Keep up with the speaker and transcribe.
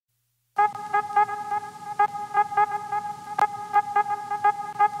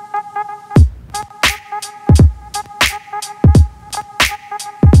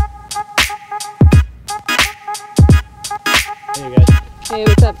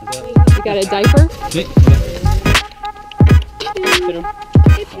You got a diaper?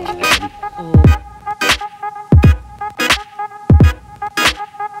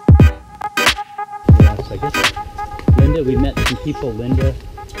 Yeah, so I guess Linda, we met some people, Linda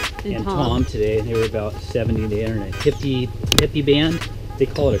and Tom today, and they were about 70. They entered a hippie band. They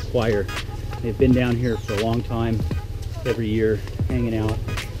call it a choir. They've been down here for a long time, every year, hanging out.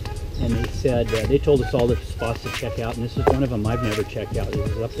 And they said, they told us all the spots to check out, and this is one of them I've never checked out.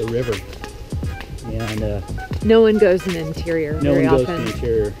 This is up the river. And no one goes in the interior very often. No one goes to the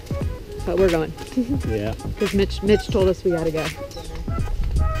interior. But we're going. Yeah. Because Mitch told us we gotta go.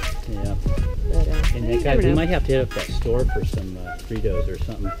 Yeah. But, and that guy, we might have to hit up that store for some Fritos or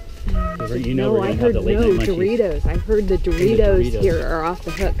something. You know, we're gonna have the late night munchies. Doritos. I heard the Doritos here are off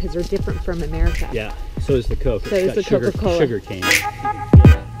the hook because they're different from America. Yeah. So is the Coke. So is the Coca-Cola. Sugar cane.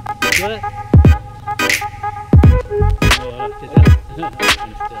 What?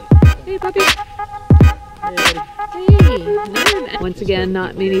 Hey, puppy. Hey, Hey. Once again,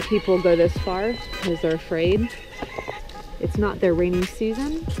 not many people go this far because they're afraid. It's not their rainy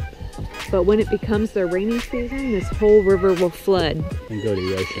season, but when it becomes their rainy season, this whole river will flood and go to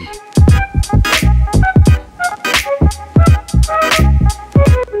the ocean.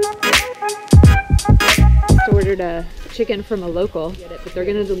 Ordered a chicken from a local, but they're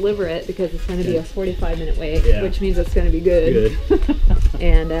going to deliver it because it's going to be a 45-minute wait, which means it's going to be good.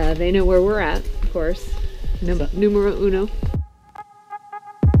 And they know where we're at, of course. Numero uno.